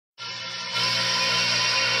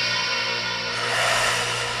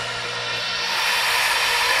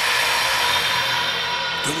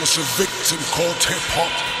There was a victim called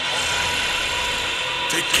hip-hop.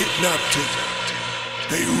 They kidnapped it,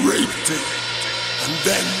 they raped it, and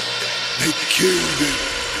then they killed it.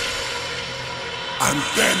 And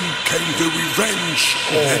then came the revenge.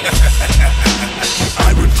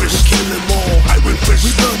 Ironfist, kill them all. Ironfist,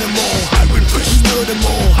 we burn them all. Ironfist, we burn them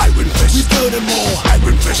all. Ironfist, we burn them all.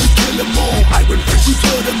 Ironfist, we kill them all. Ironfist, we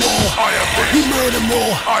burn them all. We murder them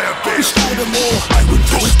all. We store them all.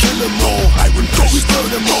 Ironfist, we kill them all. Ironfist, we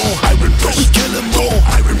burn them all. Ironfist, we kill them all.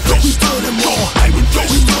 Ironfist, we burn them all.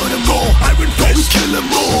 Ironfist, we burn them all. Ironfist, we kill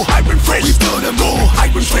them all. Ironfist, we burn them all.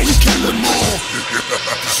 Ironfist, we kill them all.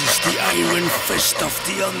 This is the Ironfist of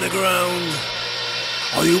the underground.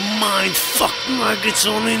 Are you mind-fuck maggots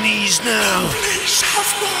on your knees now? Please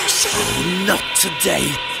have mercy. Oh, not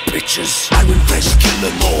today, bitches. Ironfist, kill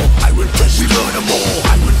them all. Ironfist, we burn them all.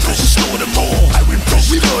 Ironfist, we store them all.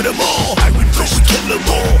 Ironfist, we burn them all. Ironfist, we kill them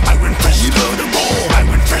all. Ironfist, we burn them all.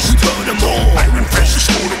 Ironfist, we burn them all. Ironfist, we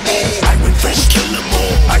store them all. Ironfist, we kill them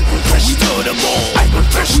all. Ironfist, we burn them all.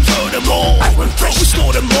 Ironfist, we burn them all. Ironfist, we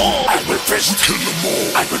store them all. Ironfist, we kill them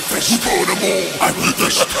all. Ironfist, we burn them all.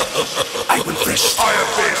 Ironfist, Ironfist,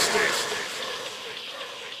 Ironfist.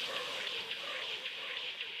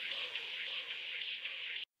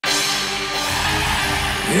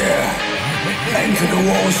 Yeah, enter the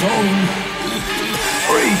war zone.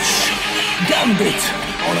 Reach, Gambit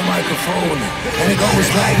on a microphone, and it goes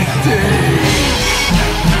like this.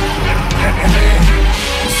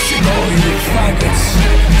 Sick of you faggots,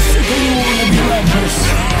 sick of you wannabe rappers,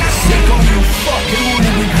 sick of you fucking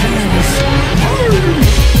wannabe crews.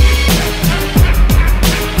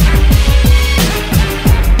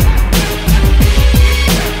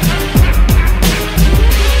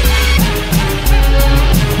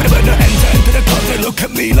 Look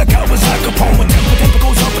at me like I was Al Capone. When temper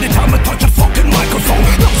goes up every time I touch a fucking microphone.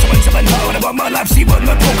 Not so sentimental about my life, see when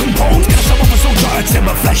my broken bones. Guess I'm over so dry, it's in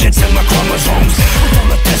my flesh, it's in my chromosomes. I'm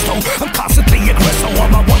on a testo, I'm constantly aggressive.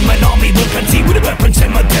 I'm a one-man army with plenty with the weapons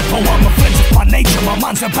in my depot. I'm offensive by nature, my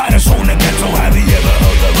mind's a batter zone in ghetto. Have you ever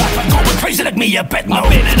heard the rapper going crazy like me? I bet no.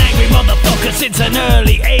 I've been an angry motherfucker since an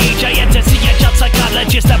early age. I had to see a child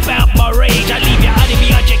psychologist about my rage. I leave you hiding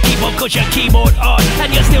behind your keyboard cause your keyboard on,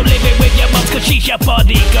 and you're still living with your mum cause she's your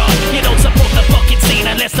bodyguard. You don't support the fucking scene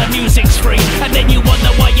unless the music's free, and then you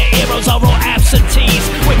wonder why your heroes are all absentees.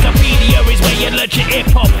 Wikipedia is where you learn your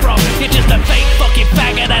hip-hop from. You're just a fake fucking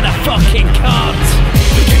faggot and a fucking cunt.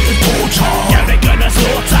 We get the torture, yeah, they're gonna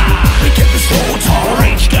slaughter. We get the slaughter,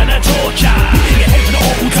 rage gonna torture. We get your head to the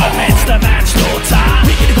altar, commence the manslaughter.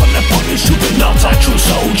 We get a gun that punish you, but not a true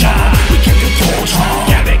soldier. We get the torture,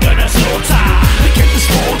 yeah, they're gonna slaughter. We get the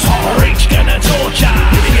slaughter, rage gonna torture.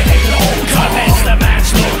 We get your head to the altar, commence the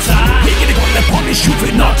manslaughter. We get a gun that punish you,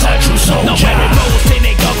 but not a true soldier. Not wearing rose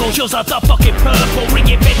tinted goggles, yours are the fucking purple.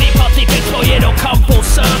 Reinventing party bits for it'll come full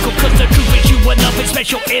circle. Cause the truth is you were nothing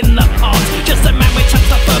special in the past. Just a man with tongue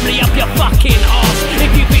stuck firmly up your fucking arse.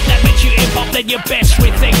 If you think that makes you hip-hop, then you best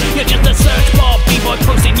rethink. You're just a search bar b-boy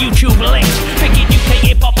posting YouTube links. Thinking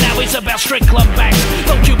UK hip-hop now is about Strickland banks.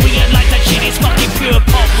 Don't you realize that shit is fucking pure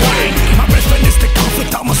pop wank? My best friend is the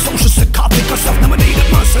conflict, I'm a social psychotic, a self-nominated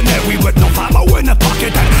mercenary with no ammo in a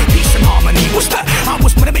pocket. And peace and harmony was that I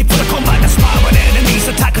was put made for the combat, aspiring enemies,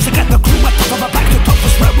 attackers. I got the crew at top of my back, the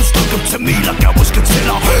toughest rebels stuck up to me like I was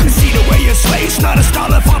Godzilla. And see the way you slay, it's not a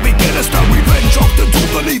style if I beginners. The revenge of the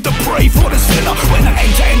dude, believe the prey for the sinner. When I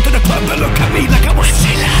enter the club, they look at me like I was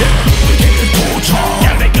Godzilla. We get the torture,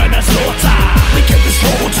 yeah, they're gonna slaughter. We get the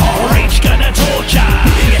slaughter, rage gonna torture.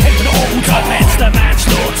 We get your head to the altar, commence the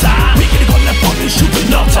manslaughter. We get a gun that punish you, but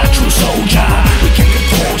not a true soldier. We get the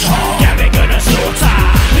torture, yeah, they're gonna slaughter.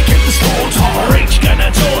 We get the slaughter, rage gonna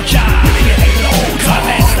torture. We get your head to the altar,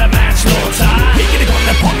 commence the manslaughter. We get a gun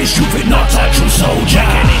that punish you, but not a true soldier.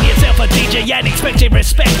 Reckoning yourself a DJ and expecting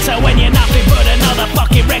respect. So when you're nothing but another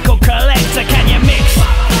fucking record collector, can you mix?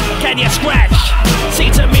 Can you scratch? See,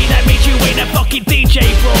 to me that means you ain't a fucking DJ,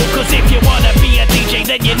 bro. Cause if you wanna be a DJ,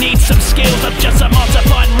 then you need some skills. I'm just some hard to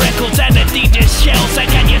find records and a DJ's shells. And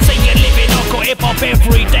can you say you're living hardcore hip-hop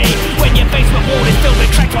every day when your basement wall is filled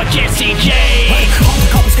with tracks by Jesse J? Half the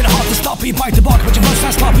cops get hard to stop you, bite the bark, but your verse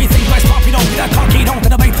fast sloppy. Think by sloppy, don't be that cocky. Don't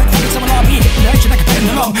get a bait, fucking someone lobby. Hitting the edge like a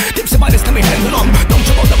pendulum. Dips and biters, tell me handle on. Don't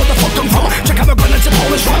you wonder what the fuck I'm from? Check out my gun and some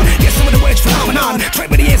Polish run. Yes, I'm with the wedge phenomenon. Trade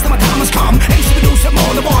with the years, now my time has come. MC we do some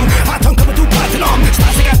more than one. I don't come to platinum.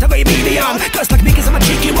 Stars I got the baby median. Guys like me, cause I'm a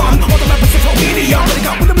cheeky one. All the rappers are medium. But I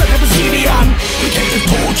got with them like a Brazilian. We get the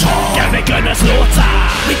torture, yeah, they're gonna slaughter.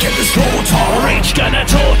 We get the slaughter, rage gonna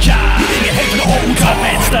torture. We get your head to the altar,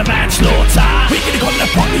 commence the manslaughter. We get a gun that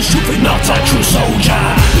punish you, but not a true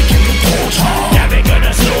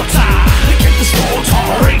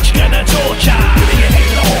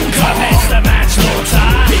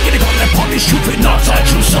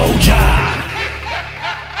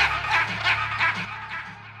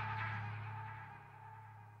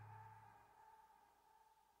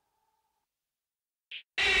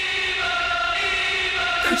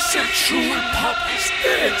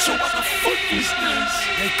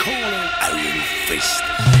They call him Ironfist.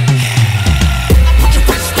 Put your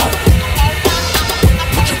fist up.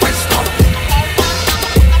 Put your fist up.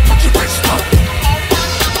 Put your fist up.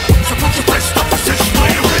 So put your fist up. This is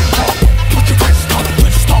where you're in. Put your fist up.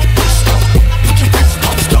 Fist up. Fist up. Put your fist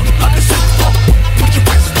up. Stuck like a sick fuck. Put your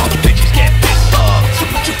fist up. Bitches get pissed off. So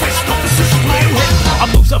put your fist up. This is where you're in. I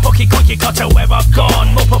move so fucking quick, you can't tell where I've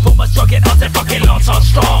gone. More performance, jogging out, their fucking lots are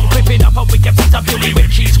strong. Ripping up a wicked piece of Billy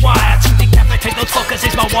Ritchie's wire. To decapitate those fuckers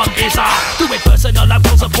is my one desire. Do it personal, I'm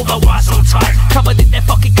close and pull the wire so tight. Covered in their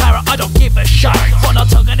fucking carrot, I don't give a shit. Run a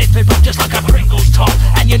tongue and it's been just like a Pringles top.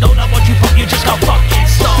 And you know that once you pop, you just got fucking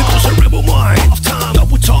stop. Because a rebel mind, half time,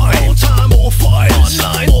 double time, all time, all fights,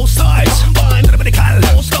 online, all sides, combined, dominical,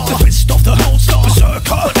 all stars, the fist of the whole star,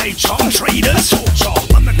 berserker, they charm traders, torture,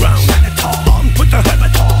 underground, at the top, armed with the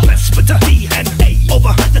avatar, blessed with the DNA,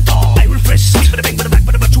 overhead the top, Ironfist, with a bang, with a back,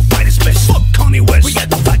 with a virtue finest best, fuck Kanye West, we get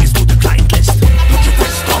the faggots to the client list. Put your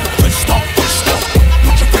fist up, fist up, fist up.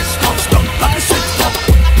 Put your fist up, stuck like a sick fuck.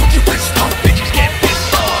 Put your fist up, bitches get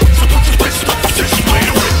pissed off. So put your fist up, this is where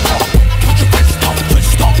you're in. Put your fist up,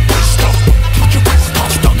 fist up, fist up. Put your fist up,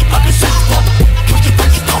 stuck like a sick fuck. Put your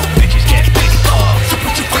fist up, bitches get pissed off. So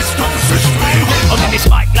put your fist up, this is where you're in. I'm in this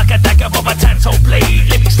mic like a dagger of a tanto blade.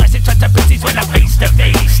 Lyrics slicing to pieces when I face to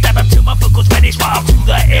face. Stab them till my vocals vanish right up to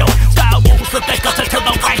the hill. Stylewarz with their guts until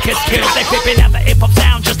the wankers kill. They flipping out the hip-hop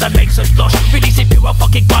sound just to make some slosh. Releasing pure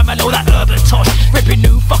fucking grime and all that urban tosh. Ripping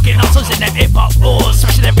new fucking hustles in them hip-hop wars.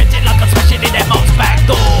 Smashing everything like I'm smashing in their mom's back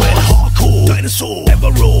door. When hardcore, dinosaur,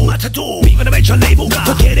 ever roll, matador, even a major label,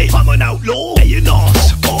 forget it, I'm an outlaw.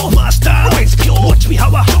 A&R, my style remains pure. Watch me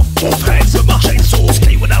how I chop off heads with my chainsaw.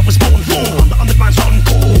 Stay what I was born for. I'm the underground's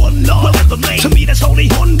encore. One love, whatever made. To me there's only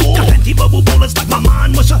one war. Got plenty bubble ballers like my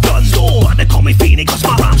mind was a gun store. But they call me Phoenix cause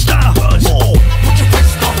my rhyme style burns more. Put your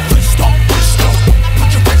fist up, fist up, fist up.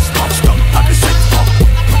 Put your fist up, stuck like a sick fuck.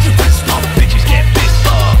 Put your fist up, bitches get pissed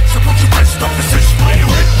off. So put your fist up, this is where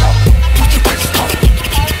you're in. Put your fist up.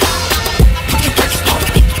 Put your fist up.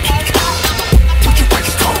 Put your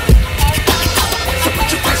fist up. So put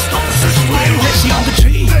your fist up, this is where you're in. See, I'm the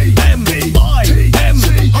T-M-B-I-M.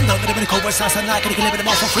 I'm not gonna be the cold west I'm not gonna live in them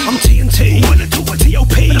all for free. I'm TNT, when I do a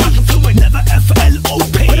T.O.P. But I'm fluent, never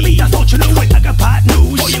F-L-O-P. When I meet, I thought you knew it, I got bad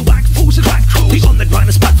news. All you whack fools and whack crews. The underground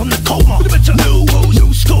is back from the coma. With a bit of new rules,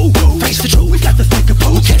 new school rules. Face the truth, we got the thicker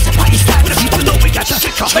boots. Can't say why you stack, but the people know we got the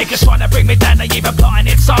sicker. Makers trying to bring me down, they even plotting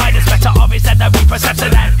inside. It's better obvious than the Reaper's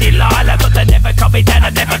absent and Delilah. But they never cut me down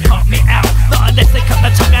and never cut me out. Not unless they cut the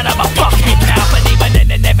tongue out of my fucking mouth. But even then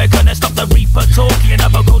they're never gonna stop the Reaper talking. And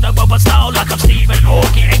I'm gonna go style like I'm Stephen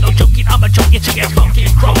Hawking. Ain't no joking, I'm a joking to get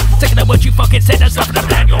fucking crow. Taking the words you fucking said and stuffing them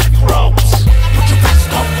down your throats. Put your fist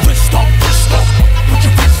up, fist up, fist up. Put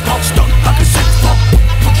your fist up, stuck like a sick fuck.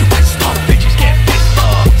 Put your fist up, bitches get pissed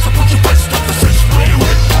off. So put your fist up, this is where you're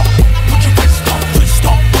in. Put your fist up, fist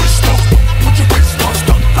up, fist up. Put your fist up,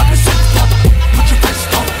 stuck like a sick fuck. Put your fist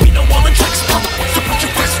up, we know all the tricks pump. So put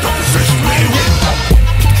your fist up, this is where you're in.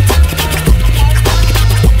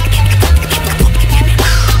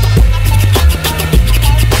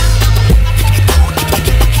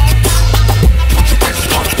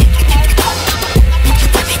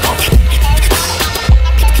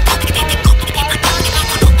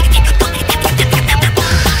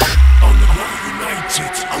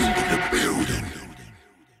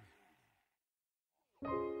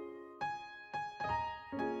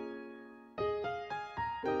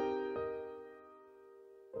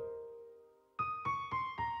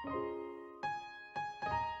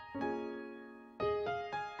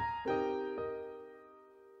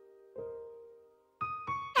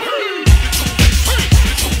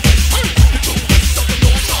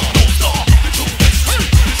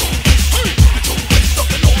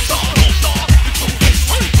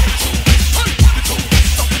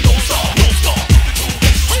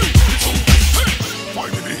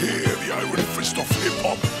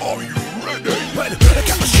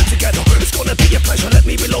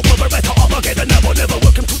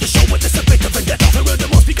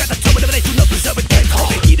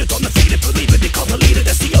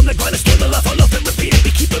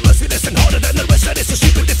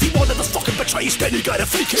 Then you gotta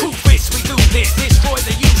freak it. Truth is, we do this, destroy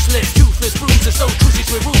the useless. Toothless bruises, so cruises,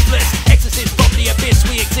 we're ruthless. Exorcist from the abyss,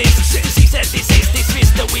 we exist. He says this is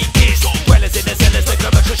dismissed the weakest. Dwellers in the cellars, the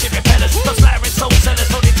commercial ship repellers. Some slattering soul sellers,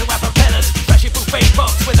 thrown into our propellers. Crashing through fake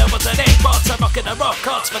box, with over the neck box. I'm rocking the rock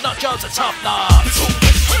cuts, but not Jones and top knobs.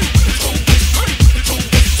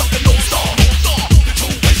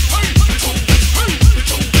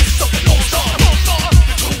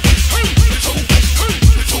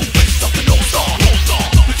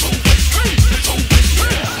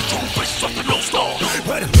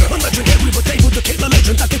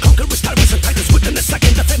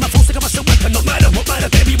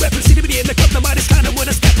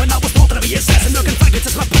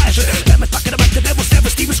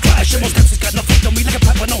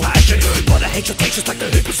 agitations like the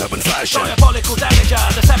hippos have been flashing. Diabolical damager,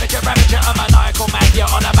 the savage ravager, a maniacal mania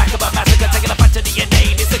on the back of a massacre, taking a punch to the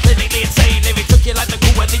innate. It's a clinically insane lyric, took you like the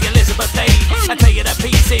cool and the Elizabeth Day. I tell you the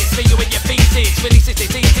pieces, for you and your feces. Release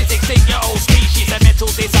 16-year-old species, a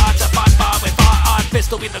mental desire to fight fire with fire. Iron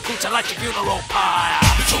pistol in the crucial like your funeral pyre.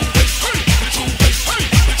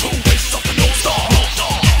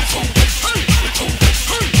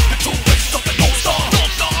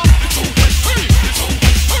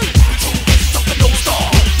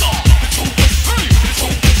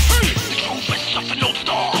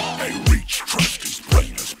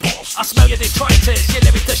 I smell your detritus, your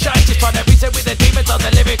lyrics the shyness. Trying to reason with the demons on the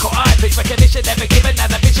lyrical eye pitch. Recognition never given, and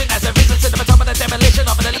the vision as a reason. Cinematography the demolition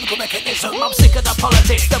of the lyrical mechanism. I'm sick of the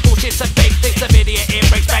politics, the bullshit's and fake things. Immediate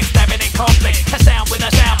earbreaks, backstabbing and conflict. A sound with a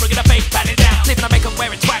sound, bringing a fake patting down. Leaving a maker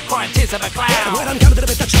wearing twat, crying tears of a clown. When I'm coming to the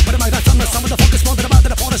bit that shop, but I'm like, some of the focus, more than about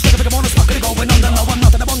the opponent. Straight up, I'm on a smoke, and going on. No, I'm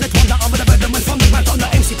not an abundant wonder. I'm with a rhythm and from the man on the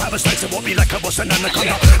MC power strikes. It won't be like a boss and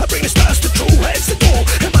anaconda. I bring the stars to true heads the door.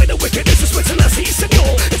 And by the wickedness is Switzerland, I see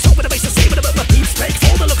senor. It's over the base of same, but my peeps fake.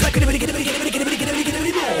 Fall the look like a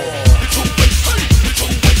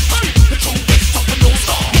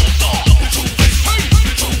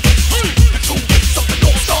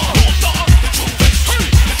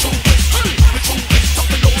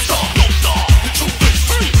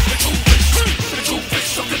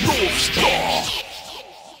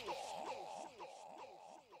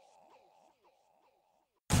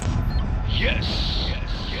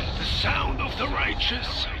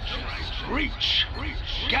Reach,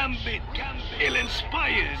 Gambit,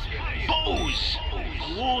 ill-inspired, Bohze.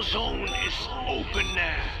 The war zone is open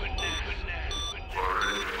now.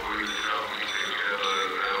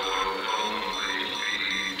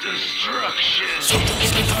 Destruction.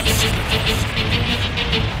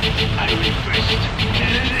 Ironfist,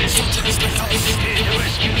 here to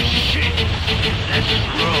rescue the shit. Let's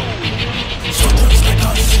roll. soldiers like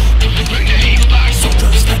us. Bring the heat back.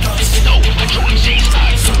 Soldiers like us. No, I join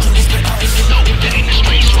Mistah. Soldiers like us. No, they're in the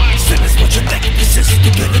streets right. Send us what you think. This is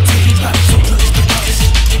to get the team back. Soldiers like us.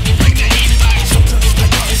 Bring the heat back. Soldiers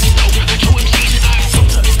like us. No, I join Mistah.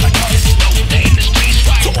 Soldiers like us. No, they're in the streets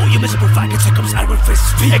right. To all you miserable faggots, here comes Ironfist.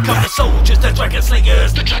 Here come the soldiers, the dragon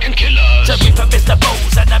slingers, The dragon killers. to reap for Mr.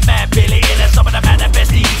 Bohze and the man Billy Iller. Some of the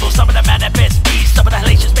manifest evil, some of the manifest beast. Some of the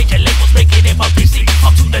hellacious major labels making him up to see.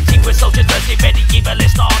 Up to the team with soldiers, dirty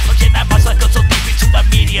medievalist art. Pushing that massacre so deep into the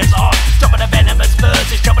media's art. Dropping the venomous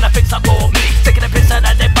verses, dropping the things I bore me. Taking the piss out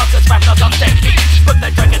of their buckets, wrapped up on their feet. But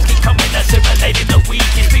the dragons keep coming, assimilating the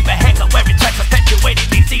weakest. Beaver hanger wearing track, perpetuating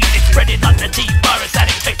diseases. Spreading like the T-virus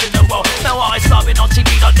and infecting the world. Now I starving on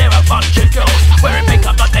TV, not there a bunch of girls. Wearing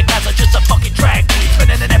makeup like their guys are just a fucking drag queen.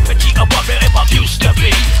 Spinning an effigy of what real hip-hop used to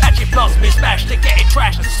be. Actually plus me smashed, they're getting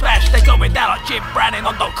trashed and smashed. They're going down like Jim Brannon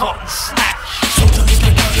on the cotton snatch. Soldiers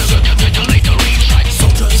like us.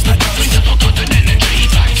 Soldiers like us. Bring the forgotten energy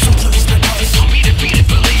back. Soldiers like us. Don't be defeated,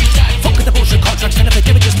 believe that. Fuck with the bullshit contracts, and if they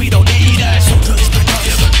give it, just we don't need it. Soldiers like us.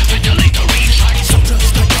 Never capitulate or retract. Soldiers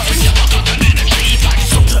like us. Bring the forgotten energy back.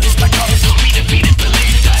 Soldiers like us. Don't be defeated,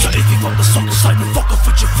 believe that. So if you want the soccer side, we fuck off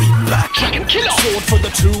with your feet back. Dragon killer. Sword for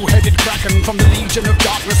the two-headed kraken from the legion of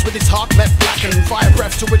darkness with its heart left blackened. Fire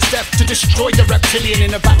breath to its death to destroy the reptilian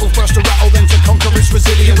in a battle first to rattle then to conquer its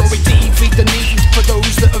resilience. Heroic deed, feed the need for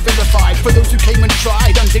those that are vilified, for those who came and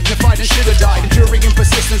tried, undignified and should have died. Enduring in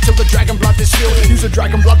persistence till the dragon blood distilled. Use the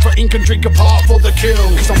dragon blood for ink and drink apart for the kill.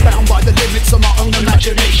 Cause I'm bound by the limits of my own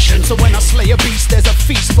imagination. So when I slay a beast, there's a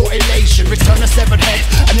feast for elation. Return a severed head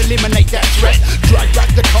and eliminate that threat. Drag back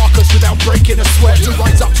the carcass without breaking a sweat. To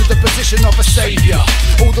rise up to the position of a savior.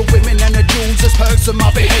 All the women and the jewels as perks of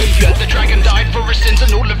my behavior. The dragon died for his sins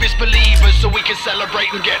and all of his believers, so we can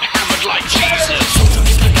celebrate and get hammered like Jesus.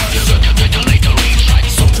 Soldiers like us. Never capitulate or retract.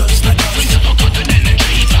 Soldiers like us. Bring the forgotten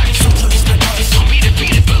energy back. Soldiers like us. Don't be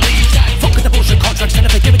defeated, believe that. Fuck with the bullshit contracts, and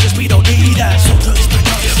if they give it, just we don't need it. Soldiers like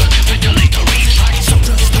us. Never capitulate or retract.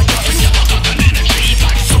 Soldiers like us. Bring the forgotten energy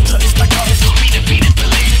back. Soldiers like us. Don't be defeated,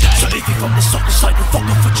 believe that. So if you from the soccer side, we fuck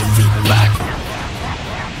off with your feet back.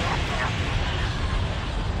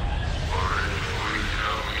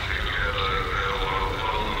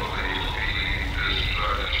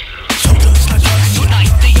 Soldiers like us.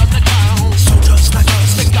 Unite the underground. Soldiers like us.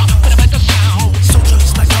 Sing up with a better sound.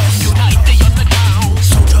 Soldiers like us. Unite the underground.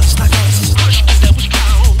 Soldiers like us. Crush the devil's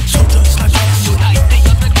crown. Soldiers like us. Unite the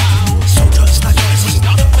underground. Soldiers like us. Sing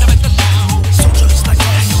up with a better sound. Soldiers like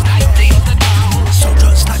us. Unite the underground.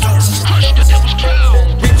 Soldiers like us. Crush the devil's crown.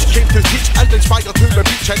 Reach came to teach and inspire to the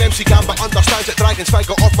beach. An MC Gamba understands that dragons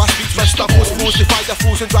figure off my speech. Mistah flows, they fire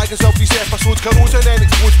fools and dragons of these episodes. Corrodes and then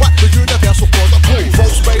explodes, what the universal product pole.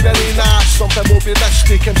 False binary, nah, something more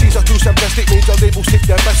realistic. MCs are too simplistic, major labels take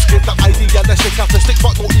their biscuit. The idealistic, artistic,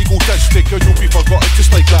 but not egotistic. And you'll be forgotten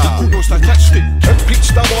just like that. Who knows statistic?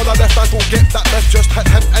 Impeach them on a lift, I don't get that myth. Just hit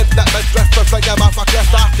him in that midriff, but bring him off a cliff.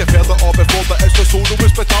 You've heard it all before, but it's the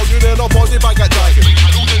soloist battalion in a body bag of dragons.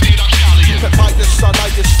 Keep it biased,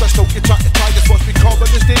 Sanias, I still get track to tie this. What's becoming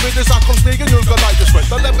this David is our Constantine, you'll go like this with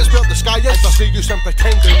the limits where the sky is. I see you some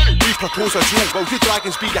pretending. We propose a duel, will you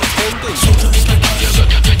dragons be attending? Soldier is like us.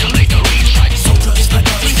 Soldier is like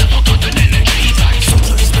us. Bring the fucking energy back.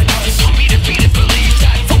 Soldier is like us. Can't be defeated, believe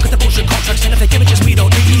that. Fuck the bullshit contracts, and if they give it just we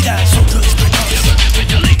don't need that. Soldier is like us. Never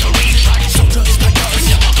capitulate or retract. Soldier is like us. Bring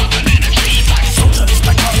the fucking energy back. Soldier is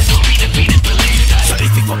like us. Can't be defeated, believe that. So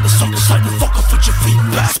if you from the soccer side, then fuck off with your feet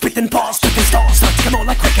back. Spitting bars, spitting stars, let's come on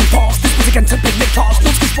like quick and fast. This was against a picnic task,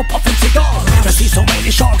 no skills for puffing cigars. I see so many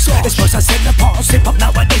sharks, it's worse as in the past. Hip hop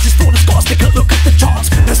nowadays is full of scars, take a look at the charts.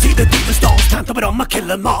 Now see the demon stars, time to put on my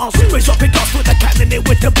killer Mars. Raise up big glass with a cannon in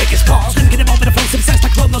with the biggest cars. Get involved in the flow, some sense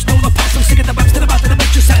like Chronos, know the past. I'm sick of the raps to the back to the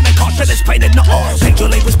bitches, and the confidence, pain in the arms. Angel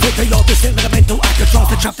labels put the yard, this with a mental alcatraz.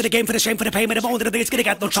 The trap to the game for the shame, for the payment of all, the biggest gonna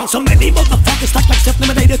get no chance. So many motherfuckers stuck like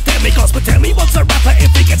self-eliminated demigods. But tell me what's a rapper if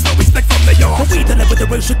he gets no respect from the yard? But we deliver the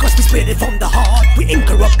rules because we spit it from the heart. We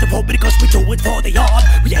incorruptible because we do it for the art.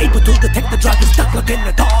 We able to detect the dragon stuck like in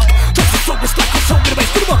the dark. Just a song is like a song in the way,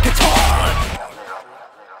 still work it's hard.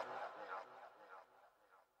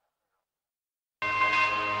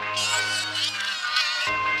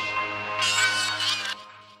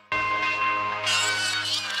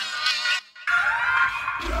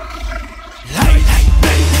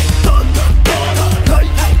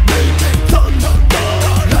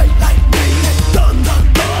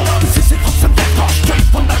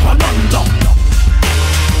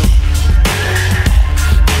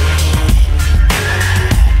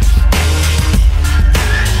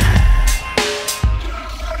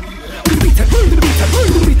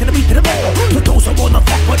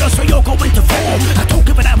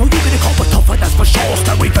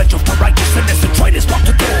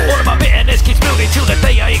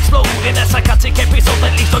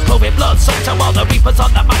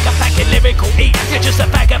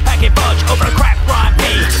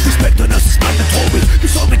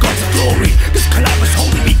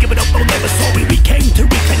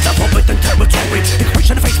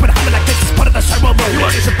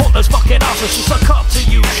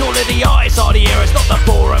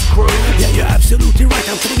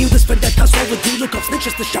 Look up, snitch,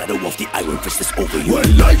 just the shadow of the Ironfist is over you.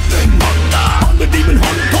 When lightning, thunder, I'm the demon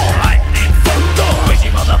hunter. Lightning, thunder, crazy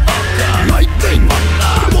motherfucker. Lightning, thunder,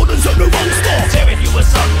 the waters of the monster, tearing you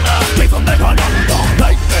asunder, straight from the ground under.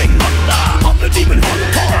 Lightning, thunder, I'm the demon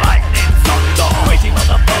hunter. Lightning, thunder, crazy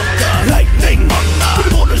motherfucker. Lightning, thunder,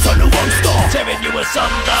 the waters of the monster, tearing you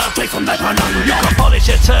asunder, straight from the ground under. You can polish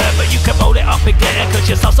your turn, but you can roll it up and glitter, cause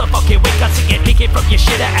you're so fucking weak. I see it leaking from your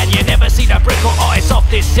shitter, and you never seen a brick or ice off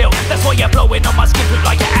this hill. That's why you're blowing on my skin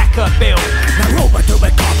like an acre bill. Now roll to a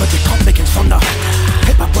carpet, the complicants from the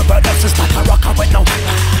hip-hop reverse is like a rocker with no.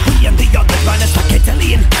 We and the underground is like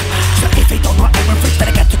Italian. So if they don't know Ironfist, then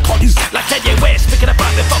I got to call you like Kanye West, picking up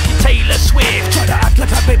with fucking Taylor Swift. Try to act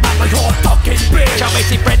like a big man, but you're a fucking bitch. I'm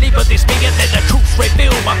basically friendly, but this me and then the truth's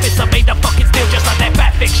revealed. My fists are made of fucking steel, just like that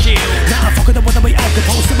Batfix shield. Now I'm fucking the one that we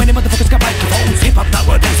alcohol. So many motherfuckers got microphones. Hip-hop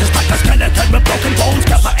nowadays is like a skeleton with broken bones.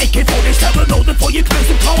 Got my AK-47 loaded for your clothes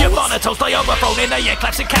and clothes. Your monotone stay overthrown in a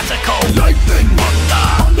classic catacomb. Lightning, thunder,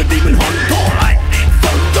 I'm the demon hunter. Lightning,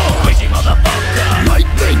 thunder, crazy motherfucker.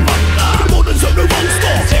 Lightning, thunder, the waters of the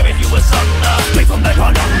monster, tearing you asunder, straight from the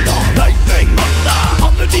ground under. Lightning, thunder,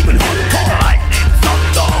 I'm the demon hunter. Lightning,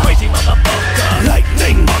 thunder, crazy motherfucker.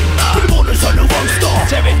 Lightning, thunder, the waters of the monster,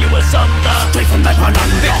 tearing you asunder, straight from the ground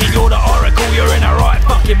under. Thinking you're the oracle, you're in a right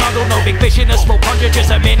fucking muddle. No big fish in a small pond, you're just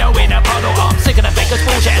a minnow in a puddle. I'm sick of the fakers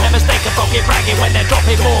bullshit and a mistake of fucking bragging when they're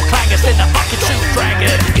dropping more clangers than the fucking suit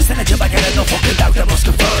dragon. Instead of jump, I get no fucking doubt, I must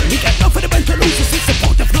confirm. We got nothing to lose, it's the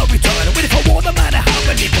point of no return. Waiting for war, no matter how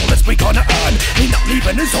many bullets we gonna earn. We not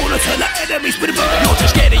leaving the zone until the enemies will burn. You're too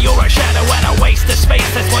scared of your own shadow and a waste of space.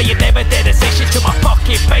 That's why you never dare to say shit to my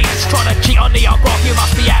fucking face. Trying to cheat on the art graph, you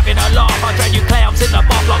must be having a laugh. I drown you clowns in the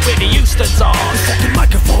bar block with the Houston's arse. The second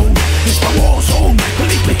microphone is my war zone.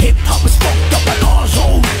 Believe me, hip-hop is fucked up at our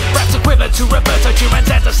zone. Raps equivalent to Roberto Duran's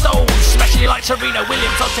and the Stones, especially like Serena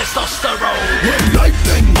Williams on testosterone. When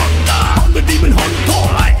lightning, thunder, I'm the demon hunter.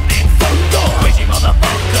 Lightning, thunder, crazy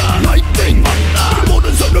motherfucker. Lightning, thunder, the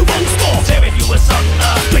waters of the monster, tearing you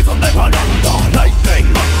asunder, straight from the ground under. Lightning,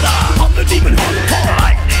 thunder, I'm the demon hunter.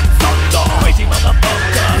 Lightning, thunder, crazy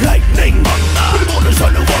motherfucker.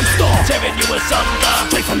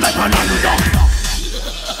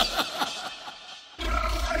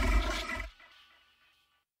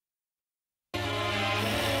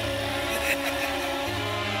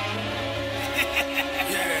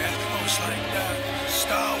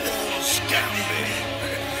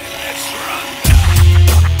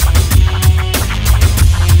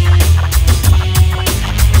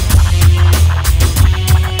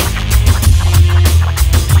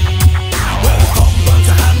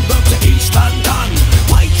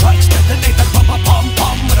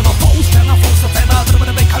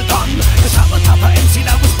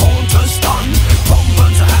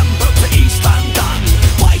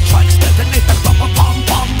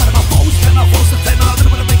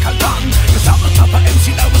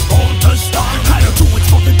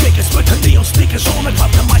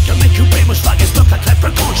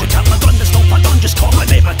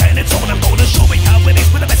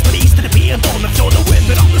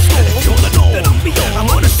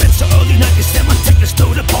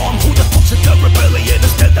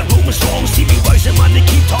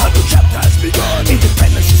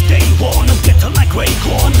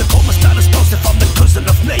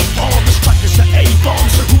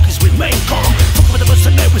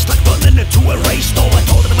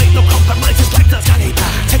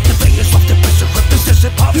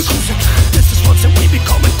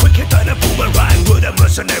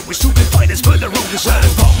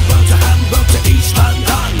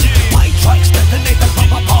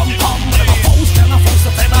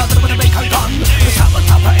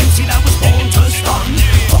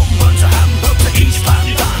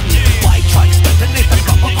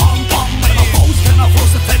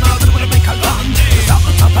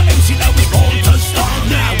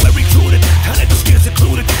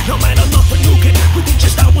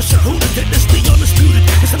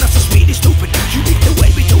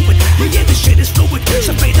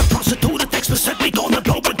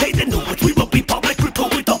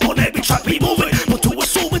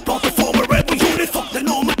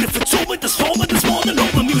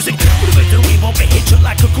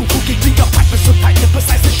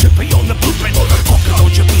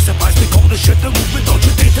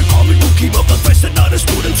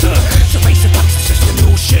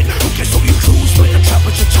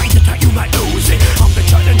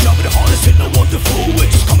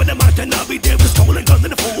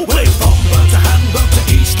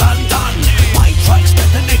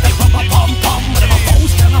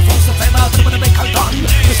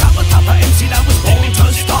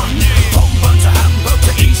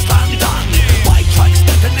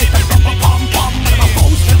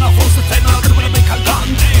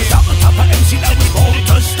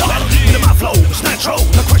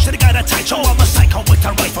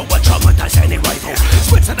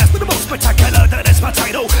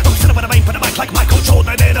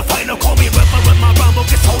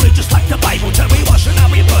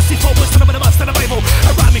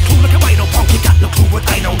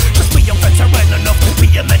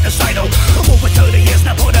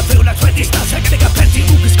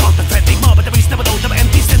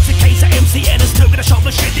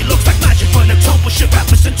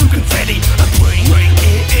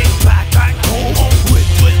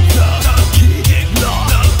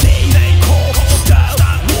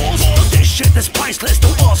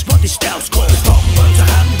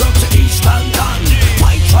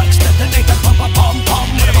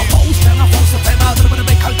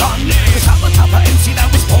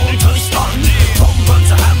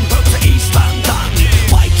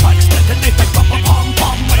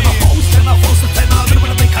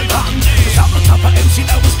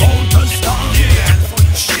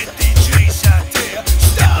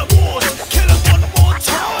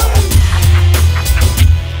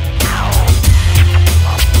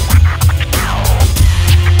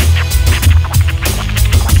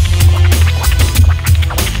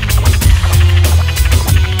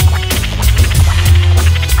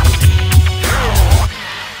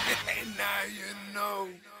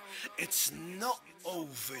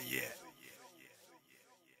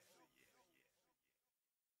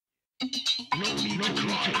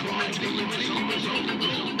 See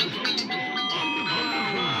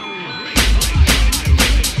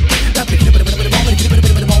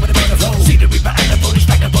the reaper and the police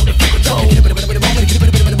back up on the full control.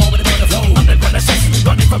 Underground assassins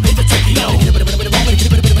running from here to Tokyo.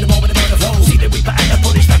 See the reaper and the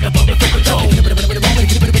police back up on the full control.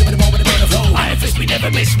 Ironfist, we never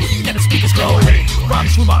miss, we never speak as glow.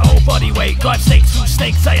 Runs through my whole body weight, drive snakes through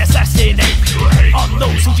snakes, I assassinate. On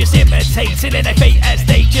those who just imitate, silly their fate as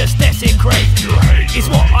they just desecrate. Is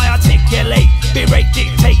what I articulate, berate,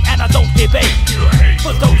 dictate, and I don't debate.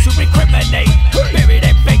 For those who recriminate, bury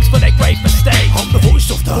their banks for their grave mistake. I'm the voice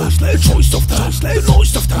of the choice of the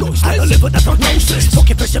noise of the I deliver the prognosis.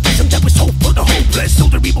 Talking pessimism that was hope for the hopeless. So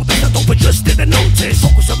the remote that I don't just didn't notice.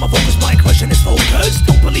 Focus on my focus, my question is focused.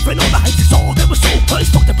 Don't believe in all the hype, it's all that was hopeless.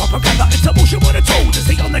 Fuck the propaganda, it's a bullshit what it told us.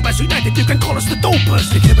 The all night united, you can call us the dopers.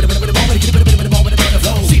 See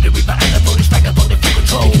the reaper and the police back up on the full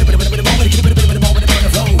control.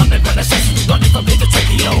 Underground assassins running from here to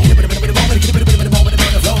Tokyo.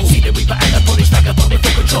 See the reaper and the police back up on the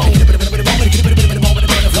full control.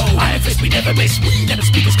 Ironfist, we never miss, we never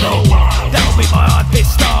speak as glow. That'll be my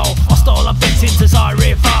Ironfist style. Hostile, I'm bent into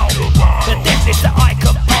Zyrival. The deafness that I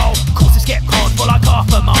compile. Courses get hard for like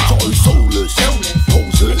half a mile. Soulless,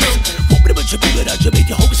 poses. What would a bunch of people that you made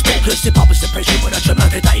your hopes focus? Hip hop is the pressure without your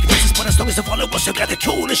mouth diagnosis. But as long as the followers have got the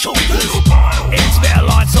kill on the shoulders. It's better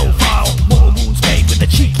line so foul. Mortal wounds made with a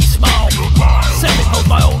cheeky smile. Seven hold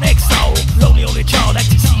my own exile. Lonely only child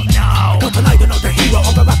acting see now. Not an idol, not the hero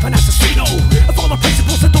of a rap and assassino. Of all my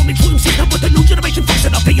principles that don't need dreams. Now with the new generation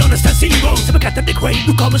function of the honest and zeros. Never got the great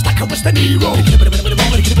newcomers like a Western hero.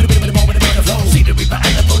 See the reaper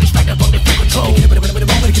and the police back up on the full control.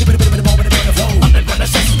 Underground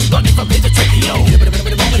assassins running from here to Tokyo.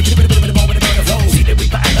 See the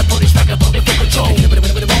reaper and the police back up on the full control.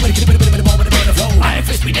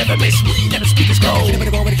 Ironfist, we never miss, we never speak as gold.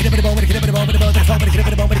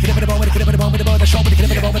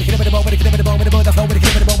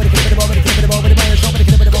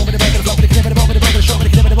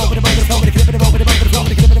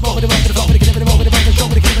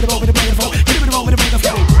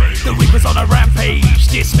 The Reaper's on a rampage,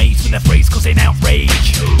 dismayed with the phrase causing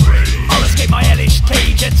outrage. I'll escape my hellish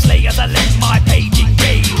cage and slay as I let my page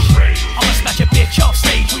engage. I'ma smash a bitch off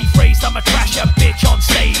stage, rephrased, I'ma trash a bitch on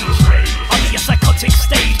stage. I'll be a psychotic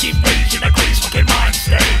stage, enraged in a crazy fucking mind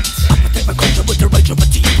state. I protect my culture with the rage of a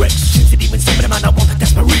T-Rex. Since it even said that man I want,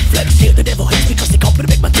 that's my reflex. Here the devil hates because they can't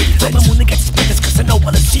make my defense. I'm only gets spread cause I know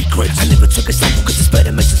all the secrets. I never took a sample cause it's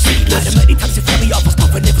better mess and seedless. And many times it fell me off, I was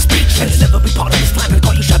puffing, never speechless. And I'll never be part of this plan and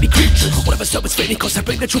call you shabby creatures. Whatever so it's fading cause I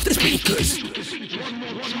bring the truth to the speakers.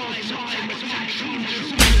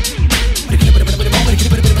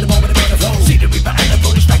 See the reaper and the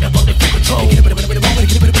police back up on the full control.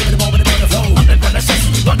 Underground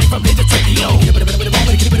assassins running from here to Tokyo. See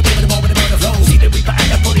the reaper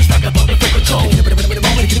and the police back up on the full control.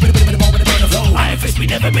 Ironfist, we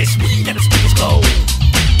never miss, we never speak as gold.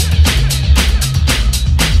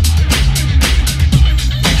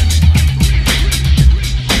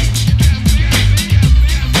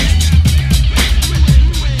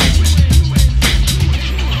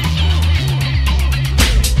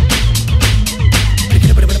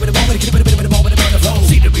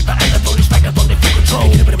 See the reaper and the police back up on the full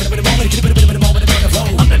control.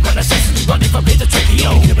 Underground assassins running from here to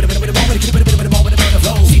Tokyo.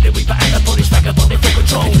 See the reaper and the police back up on the full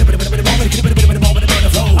control.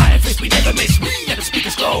 Ironfist, we never miss, we never speak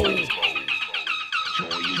as gold.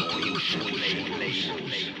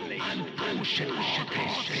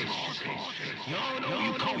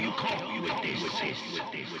 You can't with this,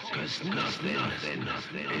 cause nothing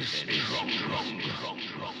is stronger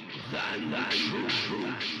than the truth.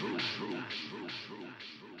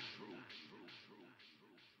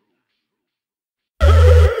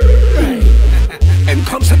 And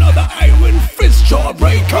comes another Ironfist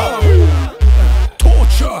jawbreaker.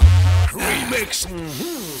 Torture remix.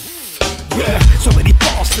 Yeah, so many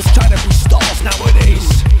bastards try to be stars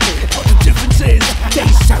nowadays. But the difference is, they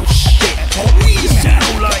sound shit. We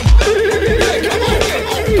sound like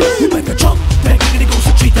you better jump, begging it goes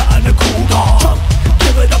to treat the Barracuda. Jump,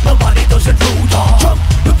 give it up, nobody does it ruder. Jump,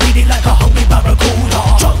 repeat it like a hungry Barracuda.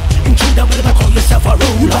 Jump, intruder, whenever call yourself a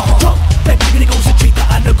ruler. Jump, begging it goes to treat the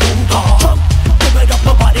Barracuda. Jump, give it up,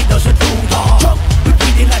 nobody does it ruder. Jump,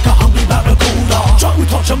 repeat it like a hungry Barracuda. Jump, we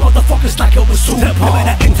torture motherfuckers like it was super.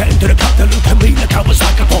 Never enter into the cut, look at me, look how it's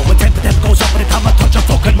like a phone. When temper goes up every time I touch a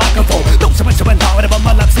fucking microphone. Don't so much when power about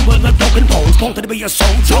my life, see when the broken bones. Born to be a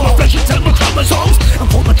soldier, my flesh and my chromosomes. I'm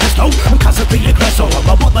full of testo, I'm constantly aggressor. I'm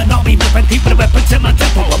a woman army, living deep with weapons in my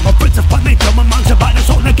temple. I'm a prince of my nature, my mind's a virus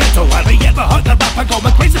on the ghetto.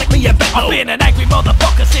 like me a bet. I've been an angry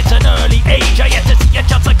motherfucker since an early age. I had to see a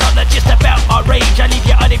chance of colour just about my rage. I leave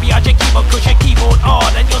you under behind your keyboard cause your keyboard on,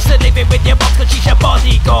 and you're still living with your boss cause she's your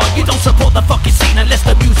bodyguard. You don't support the fucking scene unless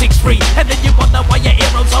the music's free, and then you wonder why your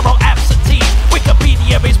heroes are all absentees.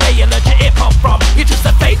 Wikipedia is where you learn your hip-hop from. You're just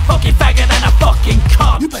a fake fucking faggot and a fucking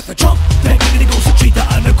cunt. You better jump, then it goes to treat her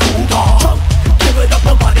and a cool dog. Jump, give it up,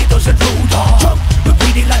 nobody doesn't rule dog. Jump,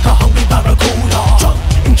 repeat it like a hungry barracuda. Jump,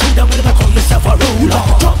 intruder whenever call yourself a ruler.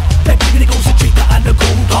 Jump, then it goes to treat her and a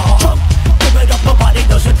cool dog. Jump, give it up, nobody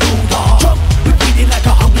doesn't rule dog. Jump, repeat it like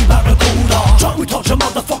a hungry barracuda. Jump, we torture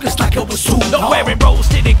motherfuckers like it was soon. Not wearing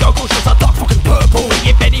rose-tinted goggles, just a dark fucking purple.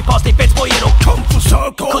 Bringing Benny past defense, boy, it'll come full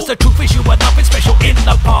circle. Cause the truth is you were nothing special in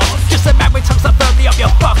the past. Just a man with tongues that firmly up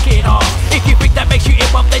your fucking arse. If you think that makes you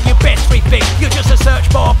hip-hop, then you best rethink. You're just a search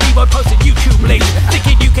bar, people posting YouTube links.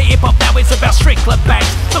 Thinking UK hip-hop now is about Strickland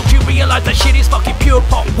banks. Don't you realise that shit is fucking pure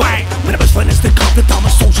pop wank? When I was finest to cut the dumb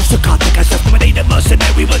soldiers to cut the guys eliminated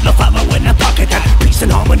mercenary with no family in the pocket. And peace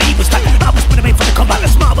and harmony was that I was put made for the combat. A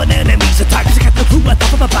smile when enemies attack. Cause I got the crew at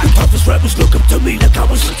top of my back. Toughest rebels look up to me like I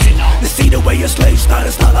was they see the way a slave style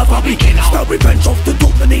is not a hobby. No revenge off the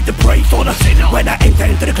door, I need to pray for the when I enter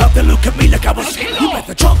into the club, they look at me like I was you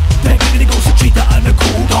better jump, then it goes to treat her and a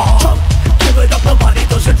cool dog. Jump, give it up, nobody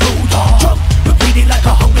doesn't rule dog. Jump, repeat it like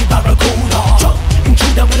a hungry barracuda. Jump,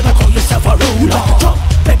 intruder whenever call yourself a ruler. Jump,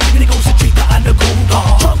 then it goes to treat her and a cool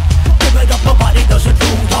dog. Jump, give it up, nobody doesn't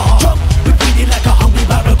rule dog. Jump, repeat it like a hungry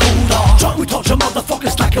barracuda. Jump, we torture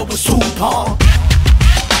motherfuckers like it was super.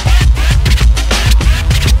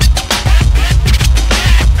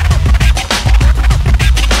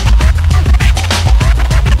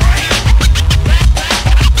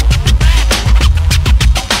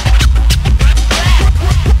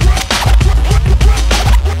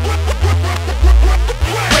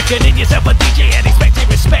 In yourself a DJ and expecting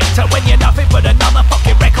respect. So when you're nothing but another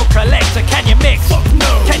fucking record collector, can you mix? Fuck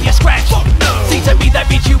no. Can you scratch? Fuck no. See, to me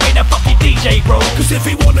that means you ain't a fucking DJ, bro. Cause if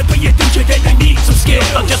he wanna be a DJ, then they need some skills.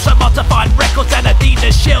 Not just some to find records and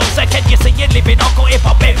Adidas shills. So can you see you living hardcore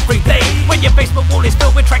hip-hop every day? When your basement wall is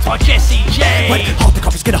filled with tracks by Jesse J. When half the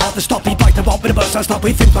copies get hard to stop, he bites the wall with a burst and stop.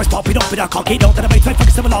 We think twice, pop it up with our cocky dog. Then I make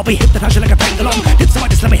fucking civil, I'll be hypnotized like a pendulum. Hit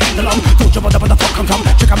somebody, just let me hang along. Don't you wonder where the fuck I'm from?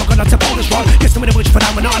 Check out my gun and tip all this wrong. Yes, I'm in a witch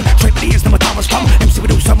phenomenon. Trade me is the time was come. MC we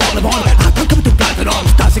do some all of on. I don't come to blind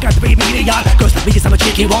arms. Dancing got to be median. Ghost like me is I'm a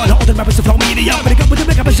cheeky one. All the rappers are from median. But I got with the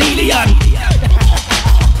make up a zillion.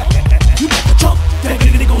 You better jump, then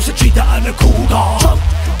it goes to treat her and a cool dog. Jump,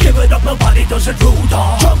 give it up, nobody doesn't rule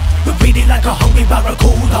dog. Jump, repeat it like a hungry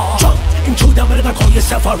barracuda. Jump, intruder whenever call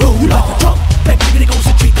yourself a ruler. Jump, then it goes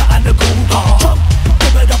to treat her and a cool dog. Jump,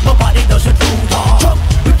 give it up, nobody doesn't rule dog. Jump,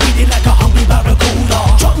 repeat it like a hungry barracuda.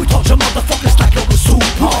 Jump, we torture motherfuckers like it was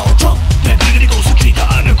super. Jump, then it goes to treat her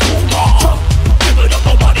and a cool dog. Jump, give it up,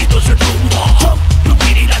 nobody doesn't rule dog. Jump,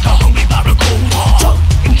 repeat it like a hungry barracuda. Jump,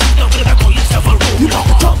 intruder whenever call yourself a ruler.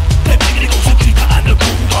 Jump, then it goes to treat her and a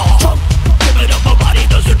cool dog. Jump, give it up, nobody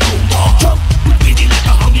doesn't rule dog. Jump, repeat it like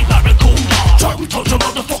a hungry barracuda. Jump, we torture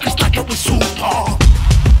motherfuckers like it was super.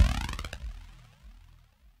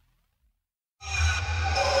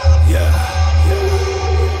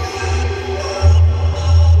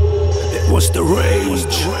 Was the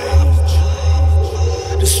rage,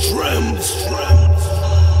 the strength,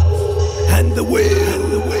 and the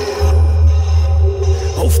will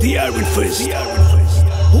of the Ironfist,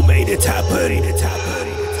 who made it happen.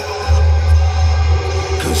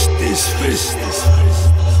 Cause this fist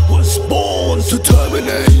was born to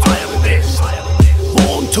terminate,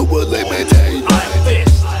 born to eliminate,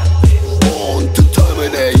 born to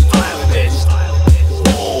terminate,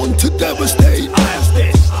 born to devastate,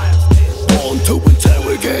 born to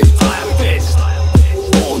interrogate,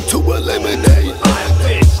 born to eliminate,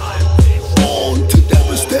 born to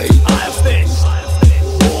devastate,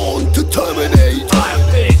 born to terminate,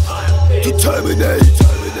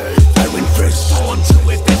 Ironfist, Born to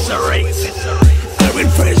eviscerate.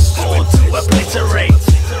 Ironfist, Born to obliterate.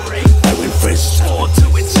 Ironfist, Born to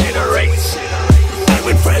incinerate.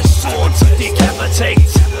 Ironfist, Born to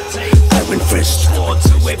decapitate. Ironfist, Born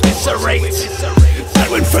to eviscerate.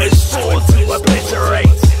 Ironfist, Born to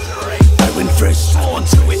obliterate. Ironfist, Born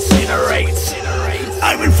to incinerate.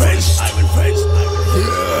 Ironfist.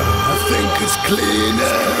 Yeah, I think it's clear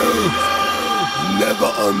now.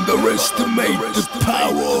 Never underestimate the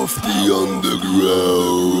power of the underground.